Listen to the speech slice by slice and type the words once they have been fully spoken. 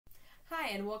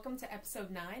and welcome to episode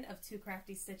 9 of Two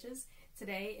Crafty Stitches.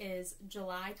 Today is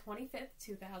July 25th,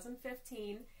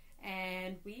 2015,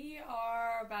 and we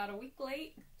are about a week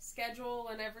late. Schedule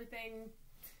and everything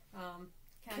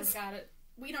kind of got it.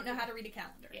 We don't know how to read a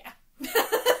calendar. Yeah.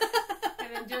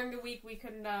 And then during the week, we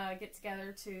couldn't get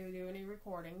together to do any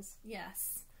recordings.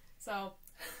 Yes. So,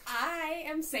 I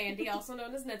am Sandy, also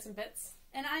known as Knits and Bits.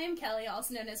 And I am Kelly,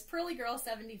 also known as Pearly Girl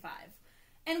 75.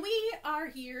 And we are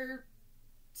here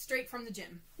straight from the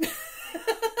gym.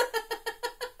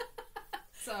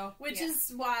 So, Which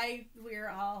is why we're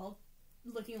all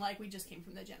looking like we just came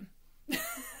from the gym.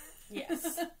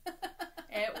 Yes.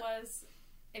 It was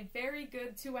a very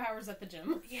good 2 hours at the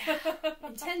gym. Yeah.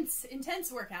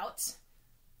 Intense workout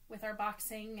with our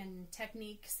boxing and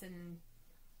techniques and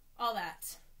all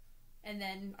that. And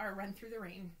then our run through the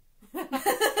rain.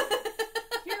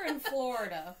 Here in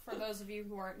Florida, for those of you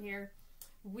who aren't here,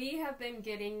 we have been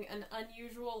getting an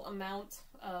unusual amount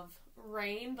of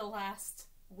rain the last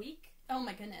week. Oh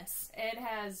my goodness. It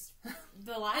has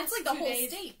the last It's like the 2 whole days,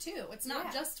 state too. It's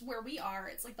not just where we are.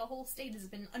 It's like the whole state has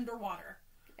been underwater.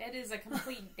 It is a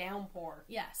complete downpour.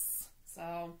 Yes.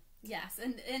 So Yes,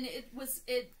 and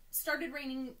it started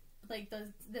raining, like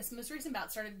this most recent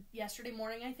bout started yesterday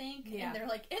morning, I think. Yeah. And they're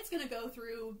like, it's gonna go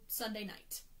through Sunday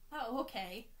night. Oh,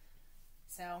 okay.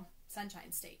 So,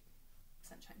 Sunshine State,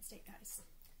 guys.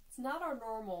 it's not our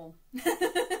normal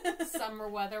summer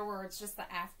weather where it's just the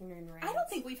afternoon rain. I don't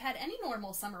think we've had any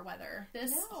normal summer weather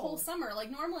this whole summer.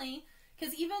 Like normally,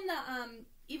 because even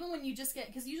when you just get,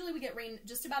 because usually we get rain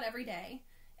just about every day,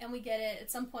 and we get it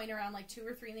at some point around like 2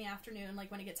 or 3 in the afternoon.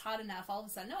 Like when it gets hot enough, all of a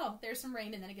sudden, oh, there's some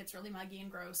rain, and then it gets really muggy and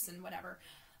gross and whatever.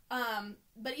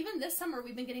 But even this summer,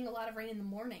 we've been getting a lot of rain in the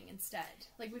morning instead.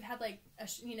 Like we've had like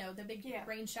the big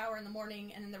rain shower in the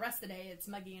morning, and then the rest of the day it's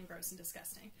muggy and gross and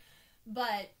disgusting.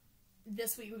 But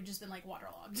this week we've just been like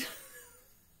waterlogged.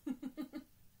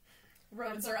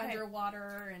 Roads are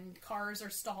underwater, and cars are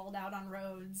stalled out on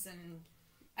roads, and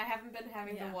I haven't been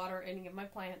having to water any of my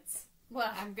plants.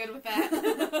 Well, I'm good with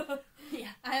that. Yeah,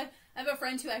 I have a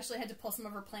friend who actually had to pull some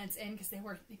of her plants in because they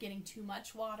were getting too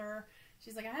much water.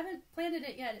 She's like, I haven't planted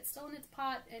it yet. It's still in its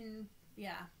pot, and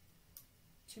yeah,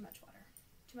 too much water,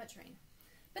 too much rain.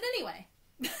 But anyway.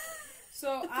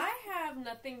 So I have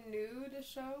nothing new to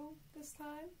show this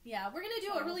time. Yeah, we're going to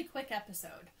do a really quick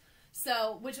episode.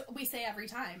 So, which we say every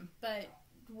time, but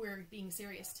we're being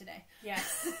serious today.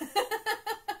 Yes.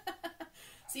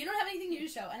 So you don't have anything new to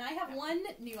show. And I have one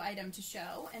new item to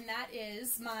show, and that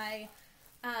is my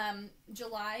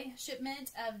July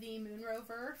shipment of the Moon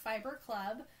Rover Fiber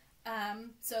Club.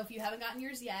 So if you haven't gotten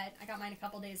yours yet, I got mine a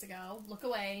couple days ago. Look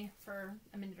away for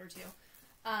a minute or two.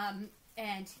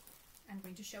 And I'm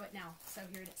going to show it now. So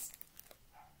here it is.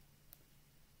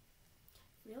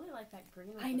 Really like that green.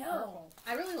 I know. Purple.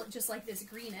 I really just like this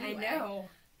green anyway. I know.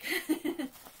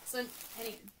 So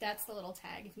that's the little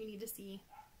tag if you need to see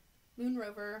Moon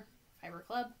Rover Fiber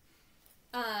Club.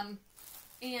 And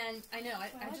I know, I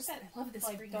love this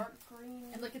like green. Dark green.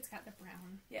 And look, it's got the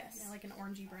brown. Yes. Yeah, like an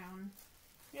orangey brown.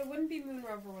 It wouldn't be Moon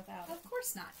Rover without it. Of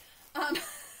course not.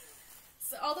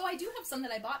 So, although I do have some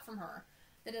that I bought from her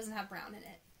that doesn't have brown in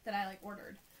it that I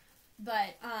ordered.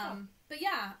 But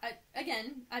yeah, I've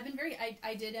been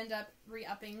I did end up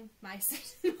re-upping my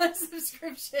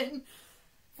subscription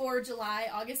for July,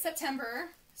 August, September.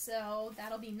 So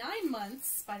that'll be 9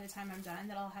 months by the time I'm done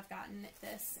that I'll have gotten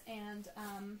this. And,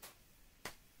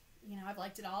 I've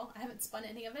liked it all. I haven't spun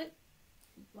any of it.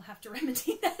 We'll have to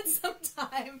remedy that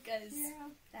sometime because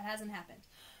that hasn't happened.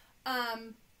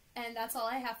 And that's all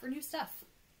I have for new stuff.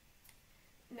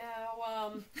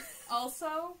 Now,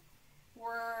 also,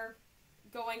 we're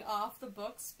going off the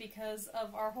books because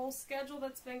of our whole schedule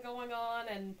that's been going on,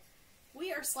 and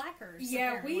we are slackers. Yeah,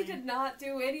 apparently. We did not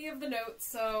do any of the notes,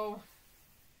 so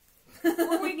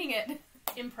we're winging it.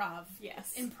 Improv.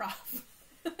 Yes. Improv.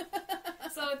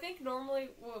 So I think normally,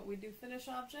 we do finish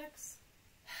objects?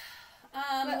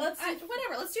 Let's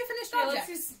do finished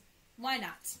objects. Why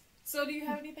not? So do you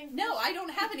have anything finished? No, I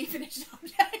don't have any finished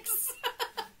objects.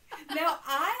 Now,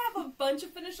 I have a bunch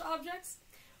of finished objects,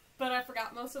 but I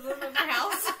forgot most of them at my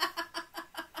house.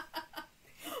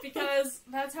 Because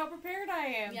that's how prepared I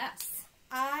am. Yes.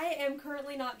 I am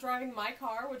currently not driving my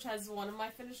car, which has one of my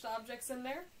finished objects in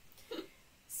there.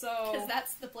 So, because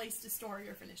that's the place to store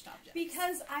your finished objects.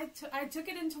 Because I took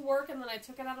it into work and then I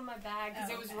took it out of my bag because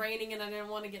it was raining and I didn't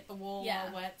want to get the wool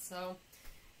all wet. So,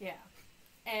 yeah.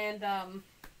 And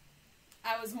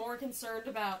I was more concerned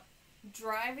about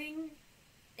driving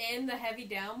in the heavy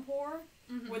downpour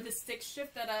with the stick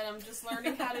shift that I'm just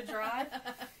learning how to drive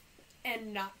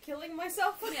and not killing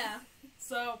myself. Yeah.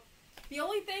 So, the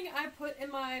only thing I put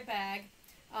in my bag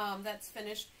that's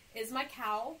finished is my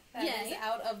cowl that is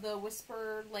out of the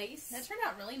Whisper lace. That turned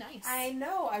out really nice. I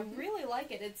know. I really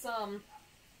like it. It's done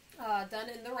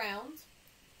in the round,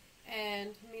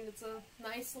 and I mean it's a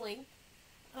nice length.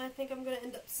 I think I'm going to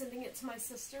end up sending it to my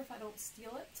sister if I don't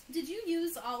steal it. Did you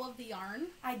use all of the yarn?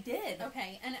 I did.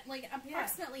 Okay, and like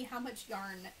approximately how much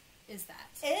yarn is that?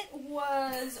 It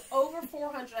was over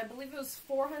 400. I believe it was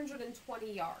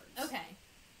 420 yards. Okay.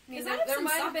 I mean, there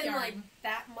might have been yarn. Like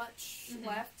that much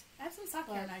left. I have some sock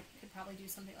yarn I could probably do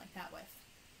something like that with.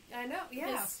 I know,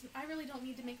 yeah. I really don't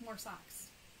need to make more socks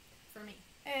for me.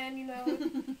 And, you know,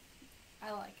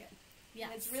 I like it. Yeah.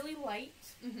 It's really light.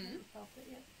 Mm-hmm. Felt it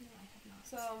yet? No, I have not.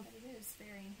 So, but it is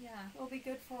very, It'll be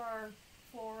good for our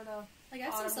Florida. Like, I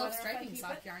have some self-striping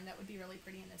sock yarn that would be really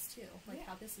pretty in this, too. Like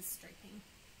how this is striping.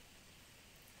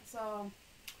 So,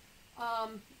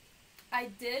 I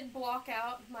did block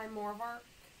out my Morvark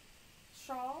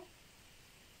shawl.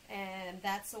 And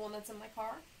that's the one that's in my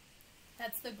car.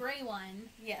 That's the gray one.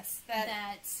 Yes.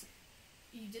 That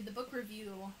you did the book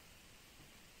review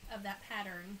of that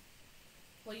pattern.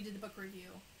 Well, you did the book review.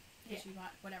 Because you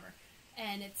bought whatever.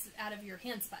 And it's out of your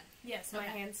hand spun. Yes, my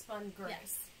hand spun gray.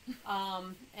 Yes.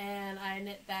 And I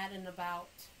knit that in about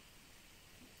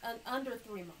under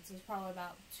 3 months. It was probably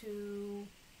about 2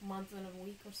 months and a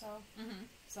week or so. Mm-hmm.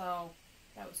 So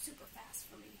that was super fast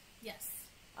for me. Yes.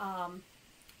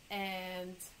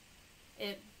 And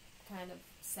it kind of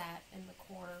sat in the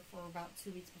corner for about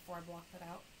 2 weeks before I blocked it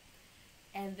out.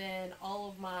 And then all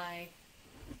of my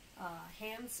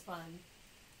hand spun,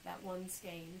 that one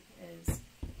skein, is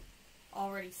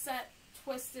already set,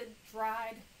 twisted,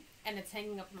 dried, and it's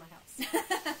hanging up in my house.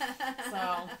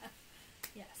 So,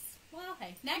 yes. Well,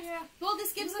 hey, well,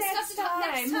 this gives us stuff to talk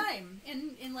next time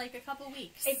in like a couple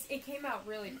weeks. It came out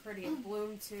really pretty. It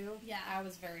bloomed too. Yeah, I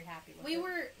was very happy with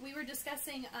it. We were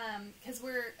discussing because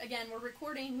we're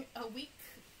recording a week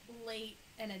late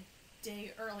and a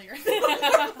day earlier than we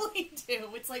normally do.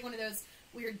 It's like one of those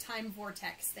weird time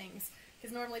vortex things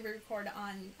because normally we record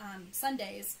on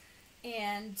Sundays.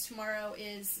 And tomorrow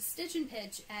is Stitch and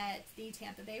Pitch at the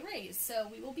Tampa Bay Rays, so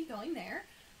we will be going there.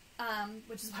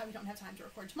 Which is why we don't have time to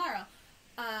record tomorrow,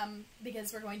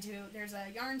 because we're going to, there's a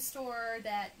yarn store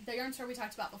the yarn store we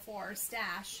talked about before,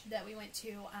 Stash, that we went to,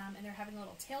 and they're having a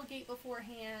little tailgate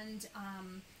beforehand,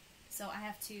 so I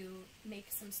have to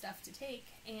make some stuff to take,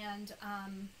 and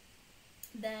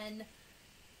then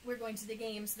we're going to the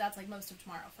game, so that's like most of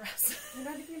tomorrow for us. You're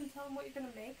not even going to tell them what you're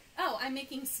going to make? Oh, I'm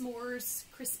making s'mores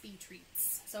crispy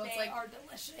treats. So they are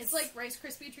delicious. It's like Rice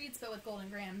Krispie treats, but with Golden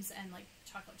Grahams and like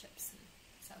chocolate chips.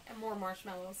 And more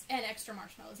marshmallows. And extra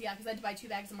marshmallows, yeah, because I had to buy 2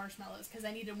 bags of marshmallows because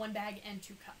I needed 1 bag and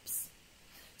 2 cups.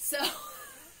 So,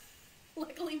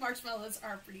 luckily marshmallows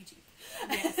are pretty cheap.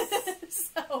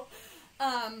 Yes. So,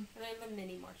 and I have the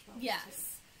mini marshmallows.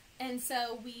 Yes. Too. And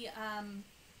so we,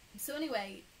 so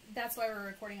anyway, that's why we're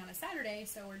recording on a Saturday,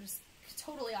 so we're just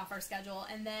totally off our schedule.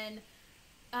 And then,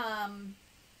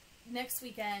 next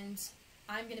weekend,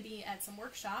 I'm going to be at some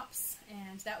workshops,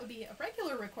 and that would be a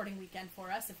regular recording weekend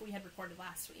for us if we had recorded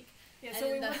last week. Yeah, so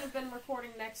we wouldn't have been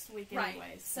recording next week anyways.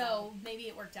 Right, so maybe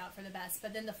it worked out for the best.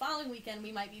 But then the following weekend,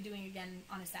 we might be doing again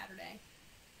on a Saturday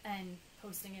and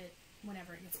posting it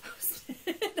whenever it gets posted.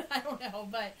 I don't know,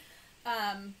 but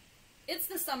it's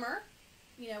the summer.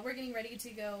 You know, we're getting ready to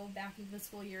go back into the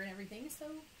school year and everything, so,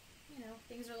 you know,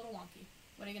 things are a little wonky.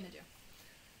 What are you going to do?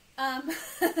 I'm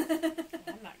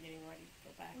not getting ready to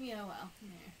go back. Yeah, well,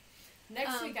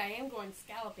 Next week I am going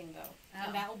scalloping, though,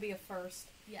 and that will be a first.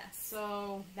 Yes.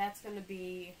 So that's going to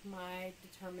be my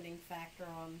determining factor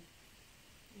on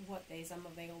what days I'm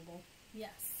available.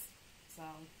 Yes. So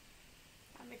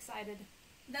I'm excited.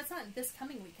 That's not this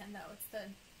coming weekend, though. It's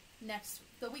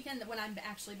the weekend when I'm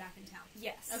actually back in town.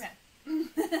 Yes. Okay.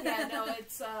 Yeah, no,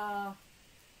 it's the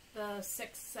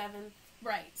 6th, 7th.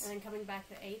 Right. And then coming back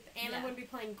the 8th. And I'm going to be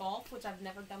playing golf, which I've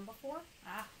never done before.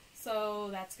 Ah. So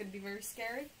that's going to be very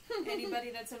scary. Anybody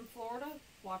that's in Florida,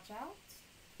 watch out.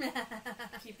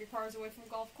 Keep your cars away from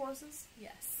golf courses.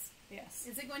 Yes. Yes.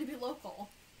 Is it going to be local?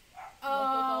 Local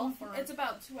golf? Or... It's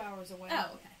about 2 hours away.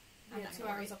 Oh, okay. 2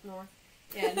 hours up north.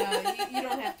 Yeah, no, you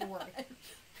don't have to worry.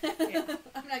 Yeah.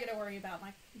 I'm not going to worry about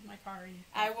my car.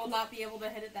 I will not be able to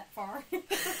hit it that far.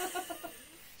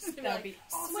 That would be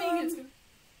awesome. Swing.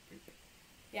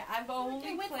 Yeah, I've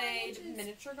only played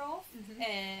miniature golf,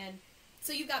 and...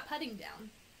 So you got putting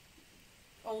down?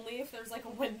 Only if there's like a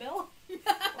windmill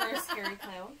or a scary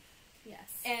clown.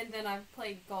 Yes. And then I've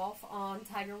played golf on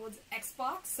Tiger Woods'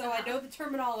 Xbox, so I know the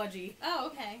terminology.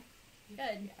 Oh, okay.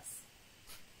 Good. Yes.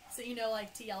 So you know,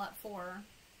 like, to yell at 4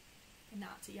 and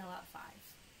not to yell at 5.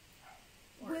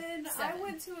 When 7. I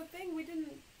went to a thing, we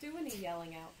didn't do any me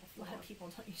yelling out before. A lot of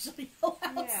people don't usually yell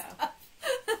out stuff.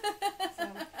 So,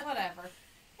 whatever.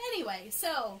 Anyway,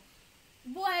 so,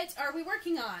 what are we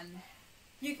working on?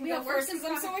 You can go first because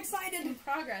I'm so excited. In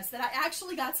progress that I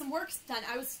actually got some work done.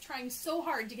 I was trying so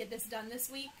hard to get this done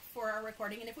this week for our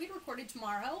recording, and if we'd recorded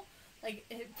tomorrow, I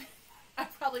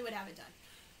probably would have it done.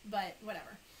 But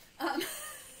whatever.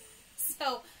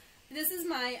 So this is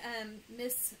my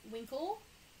Miss Winkle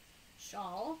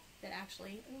shawl that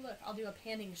actually, oh look, I'll do a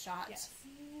panning shot. Yes.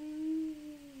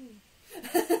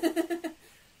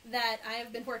 That I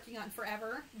have been working on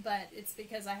forever, but it's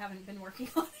because I haven't been working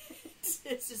on it.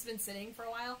 It's just been sitting for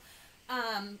a while.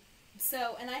 And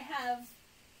I have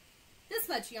this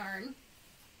much yarn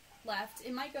left.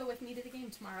 It might go with me to the game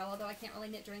tomorrow, although I can't really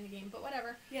knit during the game, but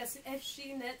whatever. Yes, if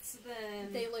she knits,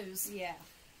 then... They lose. Yeah.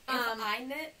 If I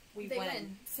knit, they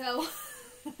win. So,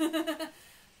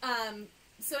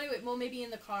 so anyway, well, maybe in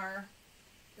the car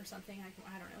or something.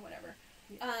 I don't know, whatever.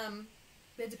 Yeah.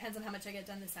 It depends on how much I get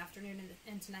done this afternoon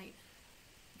and tonight,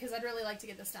 because I'd really like to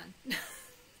get this done.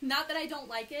 Not that I don't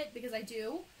like it, because I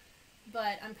do,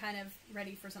 but I'm kind of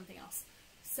ready for something else.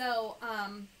 So,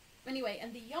 anyway,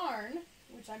 and the yarn,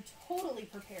 which I'm totally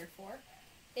prepared for,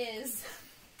 is,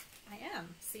 I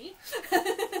am, see?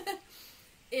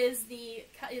 is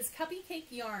Cuppy Cake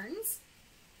Yarns.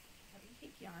 Cuppy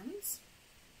Cake Yarns.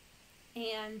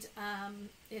 And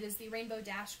it is the Rainbow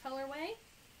Dash colorway.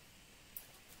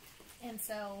 And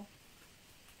so,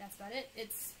 that's about it.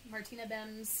 It's Martina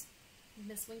Bem's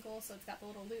Miss Winkle, so it's got the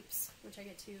little loops, which I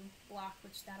get to block,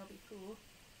 which that'll be cool.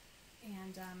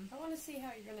 And, I want to see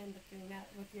how you're going to end up doing that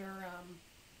with your,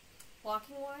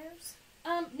 blocking wires.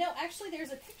 No, actually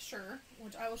there's a picture,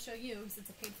 which I will show you, because it's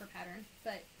a paid-for pattern,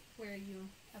 but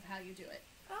of how you do it.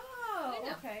 Oh,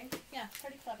 okay. Yeah,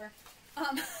 pretty clever.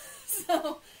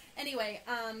 So, anyway,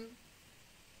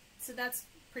 so that's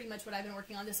pretty much what I've been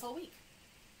working on this whole week.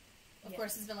 Of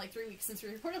course, it's been like 3 weeks since we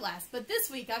recorded last, but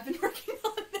this week I've been working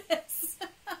on this.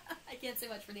 I can't say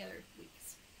much for the other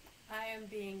weeks. I'm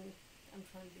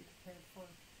trying to be prepared for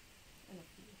an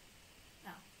appeal.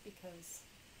 Oh. Because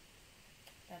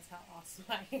that's how awesome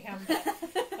I am.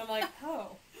 I'm like,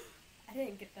 oh, I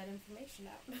didn't get that information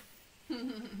out.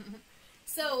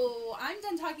 So, I'm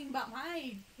done talking about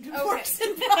my works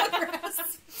in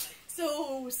progress.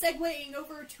 So, segueing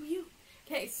over to you.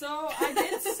 Okay, so I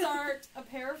did start a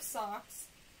pair of socks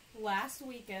last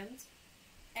weekend,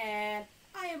 and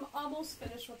I am almost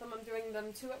finished with them. I'm doing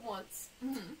them 2 at once.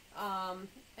 Mm-hmm.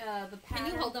 The pattern... Can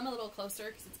you hold them a little closer?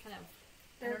 Because it's kind of...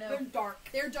 They're dark.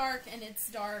 They're dark, and it's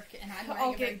dark, and I'm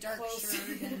wearing a very dark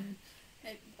shirt. And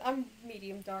I'm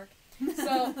medium dark.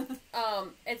 So,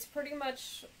 it's pretty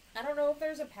much... I don't know if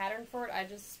there's a pattern for it. I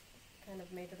just kind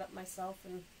of made it up myself,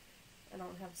 and I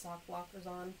don't have sock blockers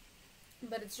on.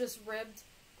 But it's just ribbed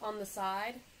on the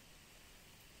side.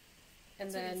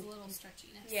 And so then... it's a little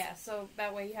stretchiness. Yeah, so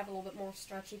that way you have a little bit more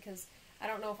stretchy, because I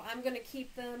don't know if I'm going to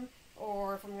keep them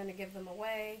or if I'm going to give them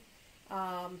away.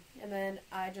 And then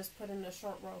I just put in a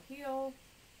short row heel,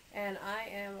 and I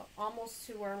am almost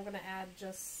to where I'm going to add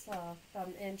just about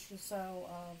an inch or so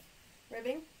of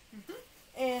ribbing.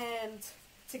 Mm-hmm. And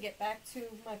to get back to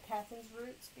my Patons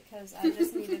roots, because I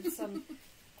just needed some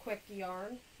quick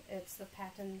yarn. It's the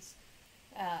Patons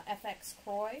FX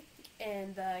Croy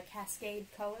in the Cascade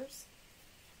colors.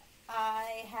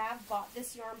 I have bought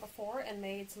this yarn before and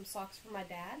made some socks for my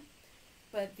dad,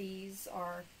 but these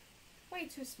are way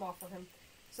too small for him.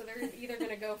 So they're either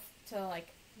going to go to, like,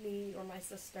 me or my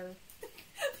sister.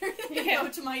 They're going to go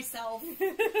to myself.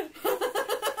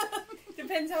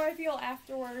 Depends how I feel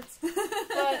afterwards.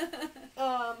 But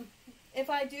if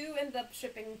I do end up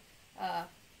shipping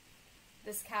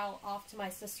this cowl off to my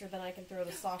sister, then I can throw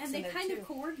the socks in there, too. And they kind of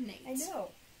coordinate. I know.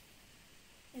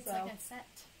 It's like a set.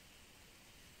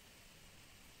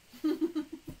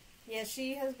 Yeah,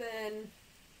 she has been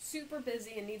super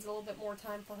busy and needs a little bit more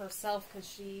time for herself, because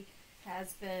she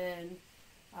has been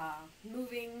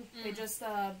moving. They just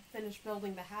finished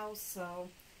building the house, so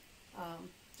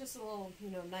just a little,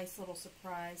 nice little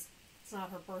surprise. It's not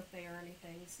her birthday or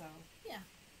anything, so yeah,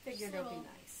 figured it would be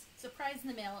nice. Surprise in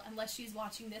the mail, unless she's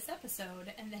watching this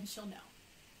episode, and then she'll know.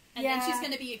 And then she's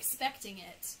going to be expecting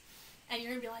it. And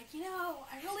you're going to be like,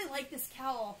 I really like this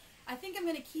cowl. I think I'm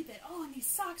going to keep it. Oh, and these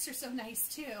socks are so nice,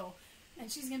 too.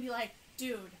 And she's going to be like,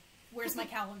 dude, where's my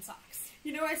cowl and socks?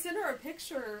 I sent her a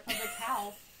picture of a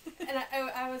cowl, and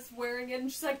I was wearing it,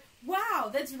 and she's like, wow,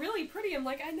 that's really pretty. I'm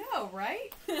like, I know,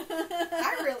 right?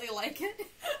 I really like it.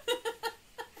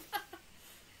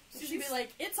 She's going to be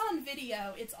like, it's on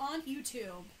video, it's on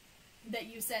YouTube, that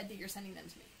you said that you're sending them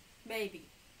to me. Maybe.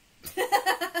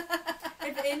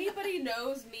 If anybody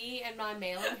knows me and my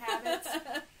mailing habits,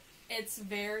 it's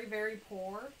very, very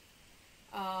poor.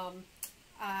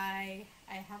 I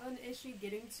have an issue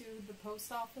getting to the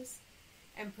post office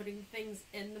and putting things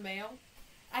in the mail.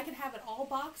 I can have it all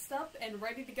boxed up and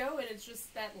ready to go, and it's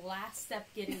just that last step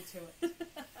getting to it.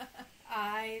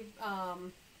 I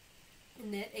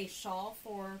knit a shawl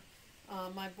for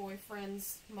my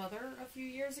boyfriend's mother a few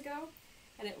years ago,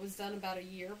 and it was done about a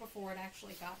year before it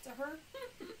actually got to her.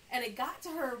 And it got to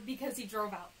her because he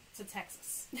drove out to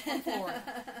Texas from Florida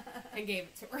and gave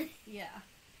it to her. Yeah.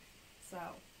 So,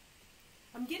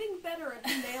 I'm getting better at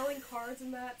mailing cards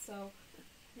and that, so,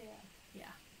 yeah.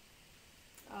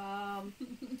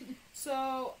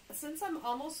 So, since I'm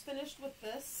almost finished with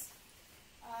this,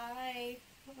 I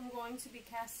am going to be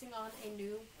casting on a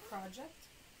new project,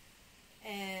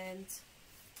 and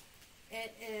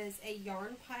it is a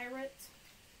Yarn Pirate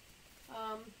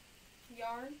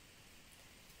yarn.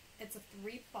 It's a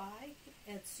 3-ply.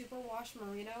 It's superwash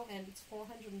merino, and it's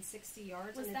 460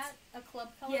 yards. Was and that a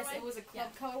club colorway? Yes, it was a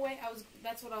club colorway.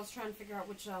 That's what I was trying to figure out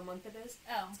which month it is.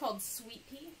 Oh. It's called Sweet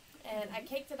Pea, and I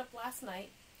caked it up last night.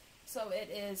 So it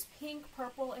is pink,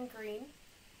 purple, and green,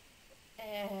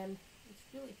 and it's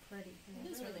really pretty.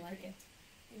 It is really like pretty.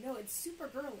 I know, it's super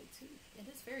girly, too. It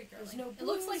is very girly. There's no it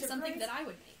looks like blues or something grays. that I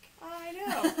would make. I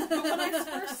know. But when I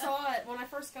first saw it, when I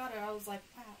first got it, I was like,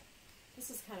 wow, this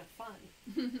is kind of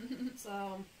fun.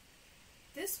 So,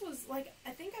 this was, like,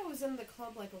 I think I was in the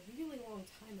club, like, a really long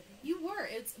time ago. You were.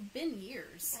 It's been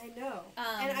years. I know.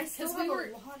 And I still have a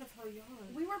lot of her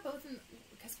yarn. We were both in,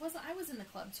 because I was in the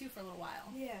club, too, for a little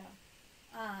while. Yeah.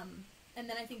 And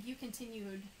then I think you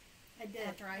continued I did.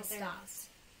 after I stopped.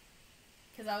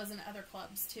 Because I was in other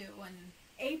clubs, too. And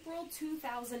April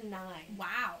 2009.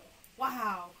 Wow.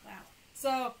 Wow.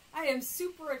 So, I am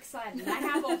super excited. I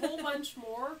have a whole bunch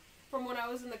more from when I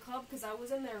was in the club, because I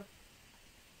was in there,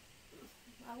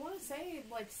 I want to say,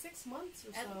 like 6 months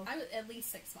or so. At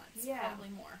least 6 months. Yeah. Probably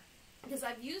more. Because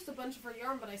I've used a bunch of her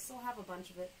yarn, but I still have a bunch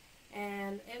of it.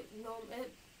 And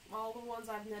all the ones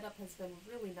I've knit up has been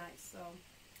really nice, so.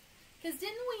 Because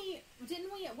didn't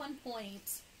we at one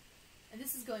point, and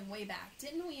this is going way back,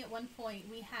 didn't we at one point,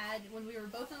 when we were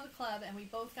both in the club, and we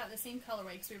both got the same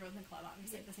colorway, because we were both in the club,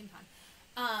 obviously, at the same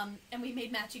time, and we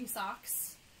made matching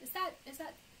socks.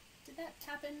 Did that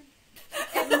happen?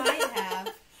 It might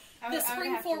have. The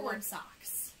spring forward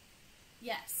socks.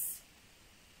 Yes.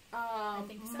 I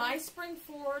think so. My spring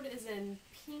forward is in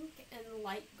pink and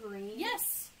light green.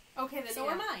 Yes. Okay, then so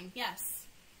are mine. Yes.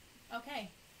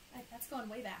 Okay. That's going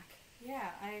way back.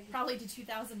 Yeah, probably to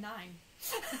 2009.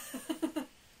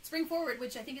 Spring forward,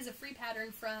 which I think is a free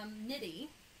pattern from Knitty.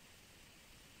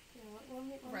 Yeah, let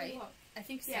me right. look. I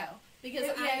think so. Yeah. Because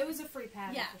it was a free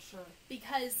pattern for sure.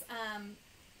 Because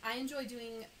I enjoy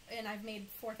doing, and I've made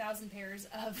 4,000 pairs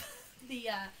of the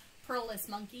Pearlless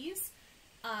Monkeys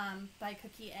by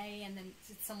Cookie A, and then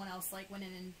someone else like went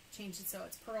in and changed it so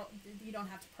it's pearl. You don't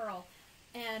have to purl.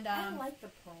 And I don't like the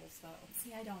pearls though.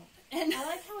 See, I don't. And I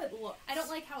like how it looks. I don't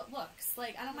like how it looks.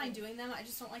 Like I don't mind doing them. I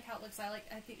just don't like how it looks. I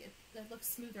think it looks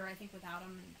smoother. I think without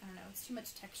them. I don't know. It's too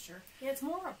much texture. Yeah, it's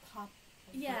more a pop.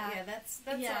 Yeah, that's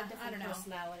our different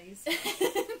personalities.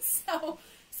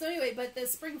 So anyway, but the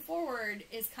spring forward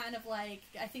is kind of like,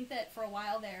 I think that for a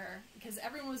while there, because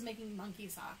everyone was making monkey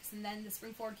socks, and then the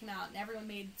spring forward came out, and everyone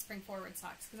made spring forward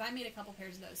socks, because I made a couple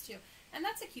pairs of those too. And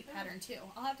that's a cute pattern too.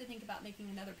 I'll have to think about making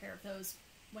another pair of those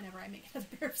whenever I make another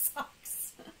pair of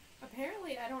socks.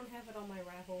 Apparently I don't have it on my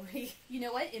Ravelry. You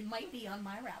know what? It might be on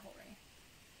my Ravelry.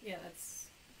 Yeah, that's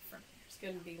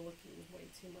going to be looking way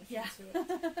too much into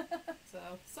it. So,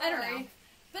 sorry. I don't know.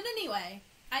 But anyway,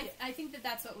 I think that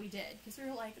that's what we did. Because we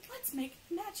were like, let's make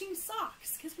matching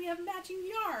socks. Because we have matching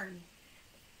yarn.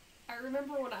 I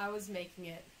remember when I was making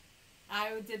it,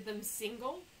 I did them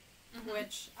single,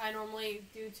 which I normally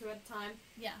do 2 at a time.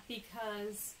 Yeah.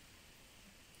 Because,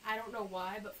 I don't know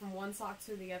why, but from one sock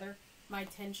to the other, my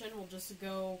tension will just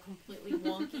go completely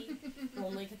wonky.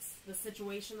 Only if it's the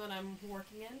situation that I'm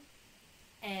working in.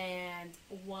 And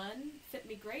one fit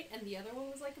me great, and the other one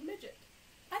was like a midget.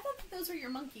 I thought that those were your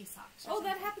monkey socks. Oh,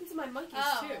 that happened to my monkeys,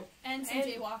 too. And some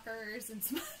jaywalkers and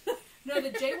some... No,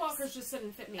 the jaywalkers just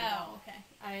didn't fit me at all. Oh, okay.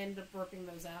 I ended up ripping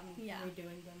those out and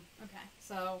redoing them. Okay.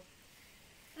 So...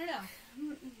 I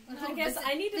don't know. I guess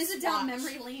I need to visit down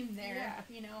memory lane there. Yeah.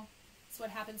 You know, it's what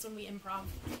happens when we improv.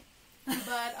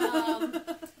 But,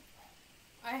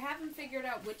 I haven't figured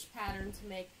out which pattern to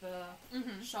make the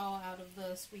shawl out of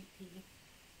the Sweet Pea.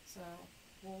 So,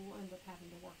 we'll end up having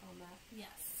to work on that.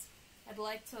 Yes. I'd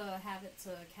like to have it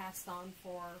to cast on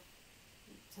for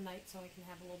tonight so I can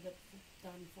have a little bit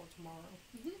done for tomorrow.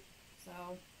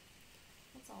 So,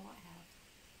 that's all I have.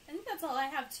 I think that's all I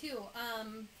have, too.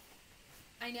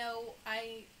 I know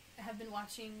I have been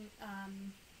watching,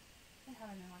 what have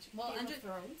I been watching? Well,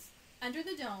 Under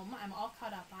the Dome, I'm all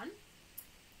caught up on.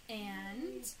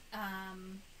 And,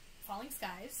 Falling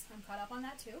Skies, I'm caught up on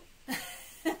that too.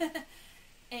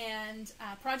 And,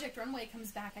 Project Runway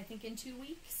comes back, I think, in 2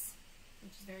 weeks,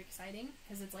 which is very exciting,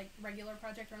 because it's like regular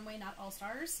Project Runway, not All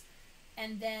Stars.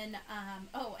 And then,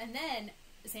 and then,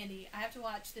 Sandy, I have to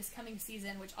watch this coming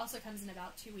season, which also comes in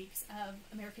about 2 weeks, of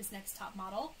America's Next Top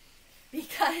Model,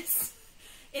 because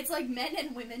it's like men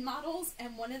and women models,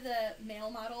 and one of the male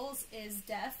models is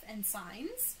deaf and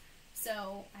signs,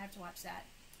 so I have to watch that.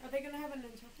 Are they going to have an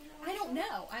interpreter? I don't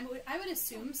know. I would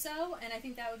assume so, and I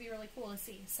think that would be really cool to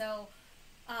see. So,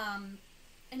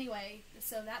 anyway,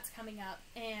 so that's coming up,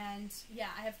 and yeah,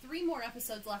 I have 3 more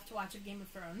episodes left to watch of Game of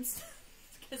Thrones,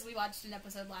 because we watched an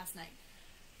episode last night.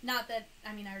 Not that,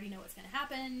 I mean, I already know what's going to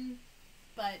happen,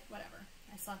 but whatever.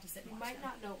 I still have to sit and watch it. You might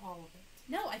not know all of it.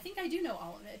 No, I think I do know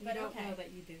all of it, but you don't know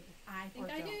that you do. I think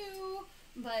I do,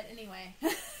 but anyway.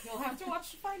 You'll have to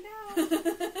watch to find out.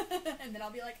 And then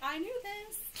I'll be like, I knew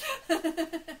this.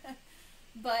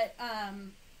 But,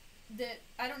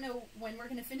 I don't know when we're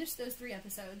going to finish those 3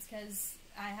 episodes, because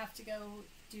I have to go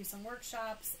do some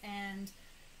workshops, and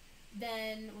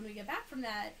then when we get back from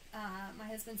that, my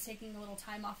husband's taking a little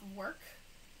time off of work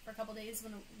for a couple days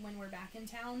when we're back in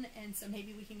town, and so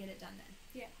maybe we can get it done then.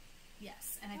 Yeah.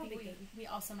 Yes, and I think we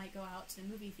also might go out to the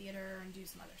movie theater and do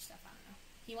some other stuff. I don't know.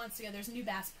 He wants to go. There's a new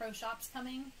Bass Pro Shops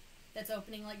coming that's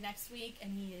opening like next week,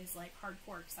 and he is like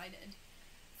hardcore excited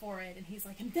for it. And he's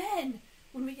like, and then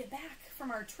when we get back from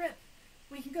our trip,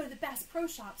 we can go to the Bass Pro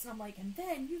Shops. And I'm like, and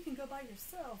then you can go by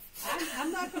yourself.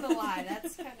 I'm not going to lie.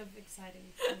 That's kind of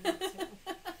exciting for me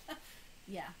too.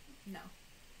 Yeah, no.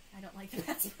 I don't like the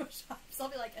Bass Pro Shops. I'll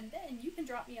be like, and then you can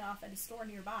drop me off at a store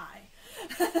nearby.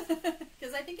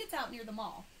 Because I think it's out near the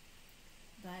mall.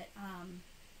 But,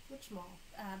 which mall?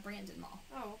 Brandon Mall.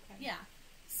 Oh, okay. Yeah.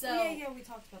 So, yeah, we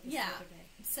talked about this the other day.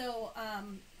 So,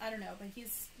 I don't know, but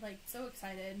he's, like, so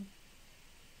excited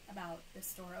about this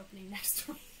store opening next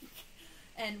week.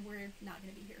 And we're not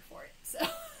going to be here for it, so.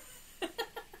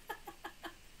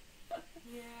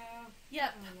 Yeah.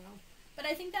 Yep. I don't know. But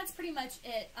I think that's pretty much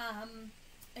it.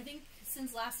 I think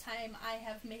since last time I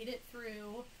have made it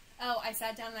through. Oh, I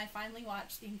sat down and I finally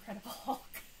watched The Incredible Hulk.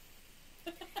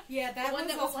 Yeah, that was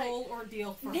a whole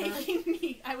ordeal for her.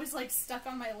 I was like stuck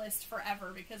on my list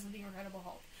forever because of The Incredible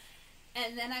Hulk.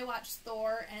 And then I watched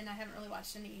Thor, and I haven't really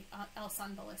watched any else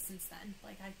on the list since then.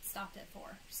 Like, I stopped at 4.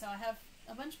 So I have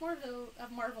a bunch more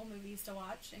of Marvel movies to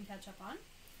watch and catch up on.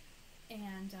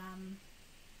 And,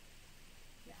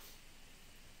 yeah.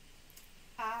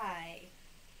 I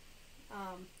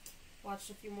watched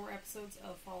a few more episodes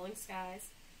of Falling Skies.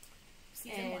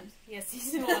 Season 1. Yeah,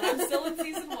 Season 1. I'm still in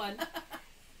Season 1.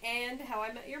 And How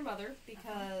I Met Your Mother,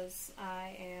 because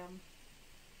I am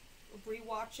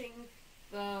rewatching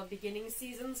the beginning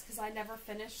seasons, because I never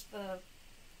finished the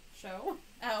show.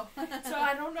 Oh. So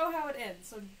I don't know how it ends,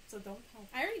 so don't tell me.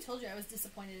 I already told you I was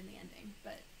disappointed in the ending,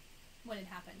 but when it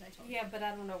happened, I told you. Yeah, but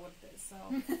I don't know what it is, so...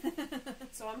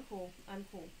 So I'm cool.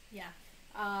 Yeah.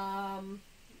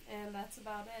 And that's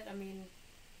about it. I mean,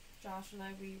 Josh and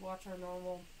I, we watch our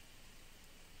normal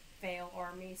fail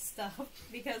army stuff,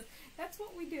 because that's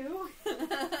what we do.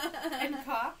 And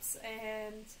Cops,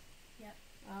 and... Yep.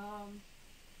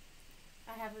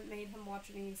 I haven't made him watch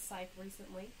any Psych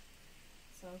recently,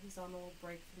 so he's on a little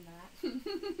break from that.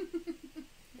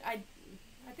 I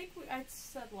think I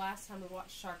said last time we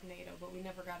watched Sharknado, but we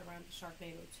never got around to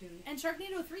Sharknado 2. And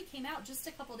Sharknado 3 came out just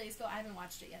a couple days ago. I haven't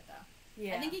watched it yet, though.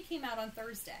 Yeah. I think it came out on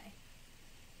Thursday.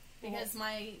 Because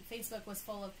my Facebook was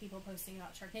full of people posting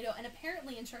about Sharknado. And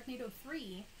apparently in Sharknado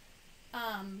 3,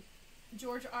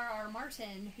 George R.R.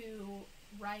 Martin, who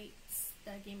writes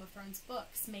the Game of Thrones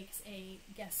books, makes a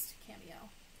guest cameo.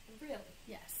 Really?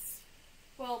 Yes.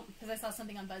 Well, because I saw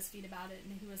something on BuzzFeed about it,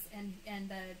 and he was, and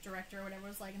the director or whatever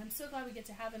was like, and I'm so glad we get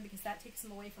to have him because that takes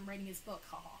him away from writing his book,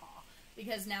 ha ha ha.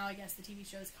 Because now I guess the TV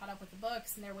show's caught up with the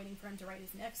books, and they're waiting for him to write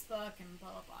his next book, and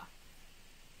blah blah blah.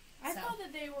 I thought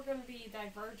that they were going to be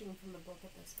diverging from the book at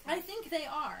this point. I think they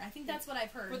are. I think that's what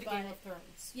I've heard. For the Game of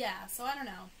Thrones. Yeah, so I don't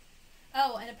know.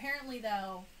 Oh, and apparently,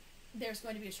 though, there's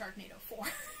going to be a Sharknado 4.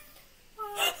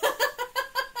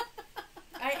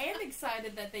 I am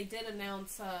excited that they did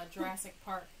announce Jurassic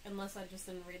Park, unless I just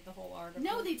didn't read the whole article.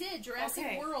 No, they did.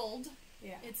 Jurassic World.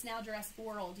 Yeah. It's now Jurassic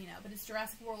World, but it's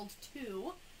Jurassic World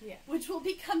 2, yeah, which will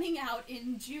be coming out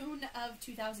in June of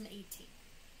 2018.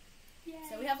 Yay.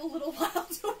 So we have a little while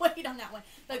to wait on that one.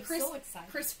 But I'm so excited.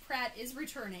 Chris Pratt is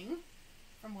returning,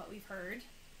 from what we've heard,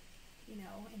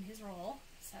 in his role.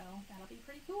 So that'll be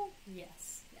pretty cool.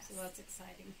 Yes. So that's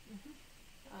exciting. Mm-hmm.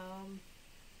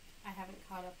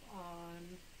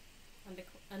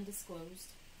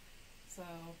 undisclosed. So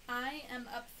I am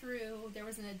up through. There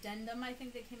was an addendum I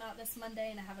think that came out this Monday,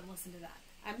 and I haven't listened to that.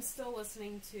 I'm still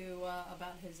listening to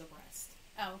about his arrest.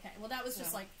 Oh, okay. Well, that was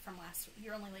just like from last week.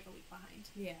 You're only like a week behind.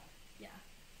 Yeah. Yeah.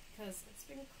 Because it's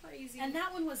been crazy. And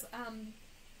that one was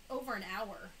over an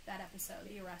hour, that episode,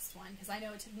 the arrest one. Because I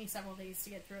know it took me several days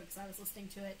to get through it because I was listening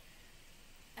to it.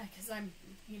 Because I'm,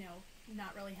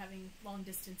 not really having long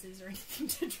distances or anything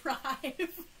to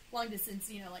drive. Long distance,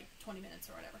 like 20 minutes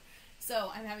or whatever.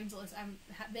 So I'm having to listen.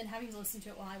 I've been having to listen to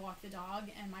it while I walk the dog,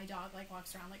 and my dog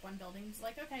walks around one building. He's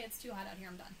like, okay, it's too hot out here.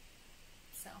 I'm done.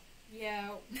 So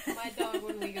yeah, my dog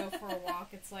when we go for a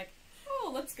walk, it's like,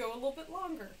 oh, let's go a little bit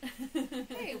longer.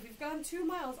 Hey, we've gone 2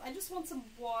 miles. I just want some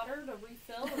water to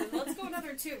refill, and then let's go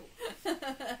another 2.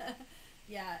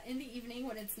 Yeah, in the evening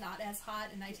when it's not as hot,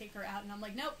 and I take her out, and I'm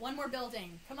like, nope, one more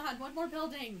building. Come on, one more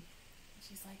building. And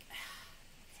she's like,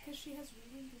 because she has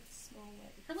really, really small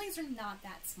legs. Her legs are not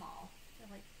that small. They're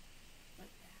like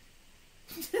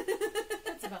that.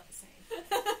 That's about the same.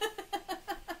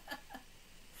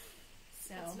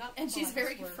 So, and she's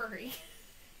very furry.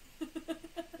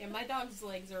 Yeah, my dog's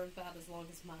legs are about as long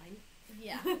as mine.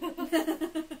 Yeah.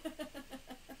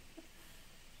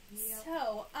 Yep.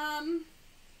 So,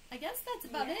 I guess that's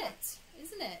about it,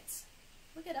 isn't it?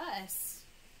 Look at us.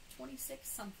 26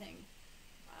 something.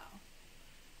 Wow.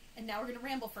 And now we're going to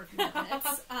ramble for a few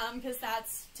minutes, because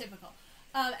that's typical.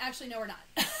 Actually, no, we're not.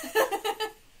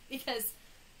 Because,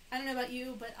 I don't know about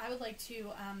you, but I would like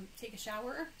to take a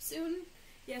shower soon.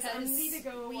 Yes, I need to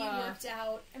go. We worked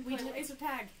out. And we took laser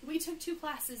tag. We took 2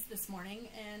 classes this morning,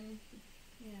 and,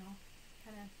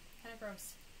 kind of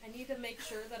gross. I need to make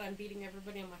sure that I'm beating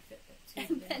everybody on my Fitbit,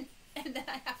 too. And then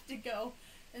I have to go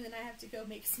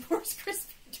make s'mores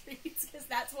Krispy treats, because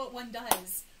that's what one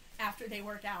does after they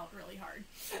work out really hard.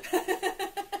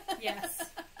 Yes.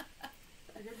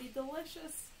 They're going to be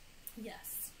delicious.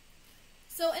 Yes.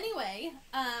 So anyway,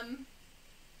 I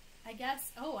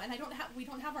guess, and we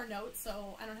don't have our notes,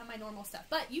 so I don't have my normal stuff.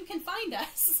 But you can find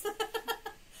us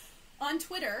on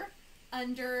Twitter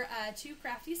under 2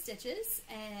 Crafty Stitches,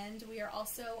 and we are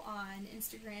also on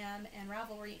Instagram and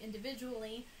Ravelry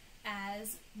individually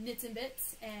as Knits and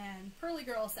Bits and Pearly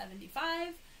Girl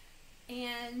 75,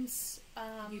 and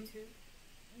YouTube.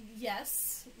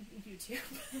 Yes, YouTube.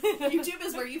 YouTube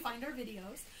is where you find our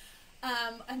videos.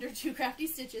 Under 2 Crafty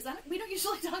Stitches. We don't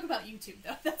usually talk about YouTube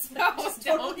though. That's what just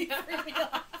totally threw me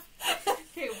off.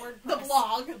 Okay, WordPress. The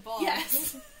blog.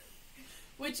 Yes.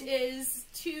 Which is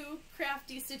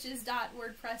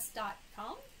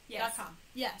 2craftystitches.wordpress.com? Yes. .com.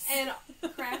 Yes. And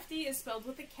crafty is spelled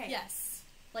with a K. Yes.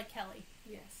 Like Kelly.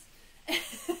 Yes.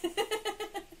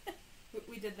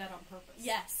 We did that on purpose.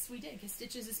 Yes, we did, because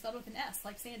Stitches is spelled with an S,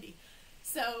 like Sandy.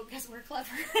 So, because we're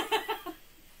clever.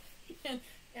 And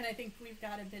I think we've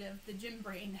got a bit of the gym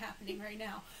brain happening right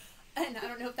now. And I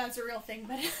don't know if that's a real thing,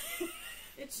 but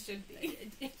it should be.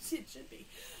 It should be.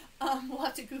 We'll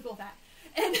have to Google that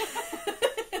and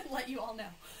let you all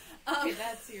know. Okay,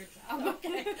 that's your job.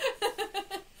 Okay.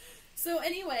 So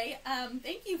anyway,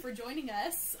 thank you for joining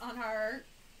us on our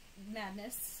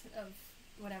madness of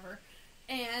whatever.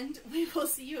 And we will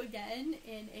see you again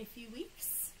in a few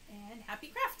weeks. And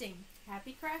happy crafting!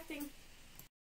 Happy crafting!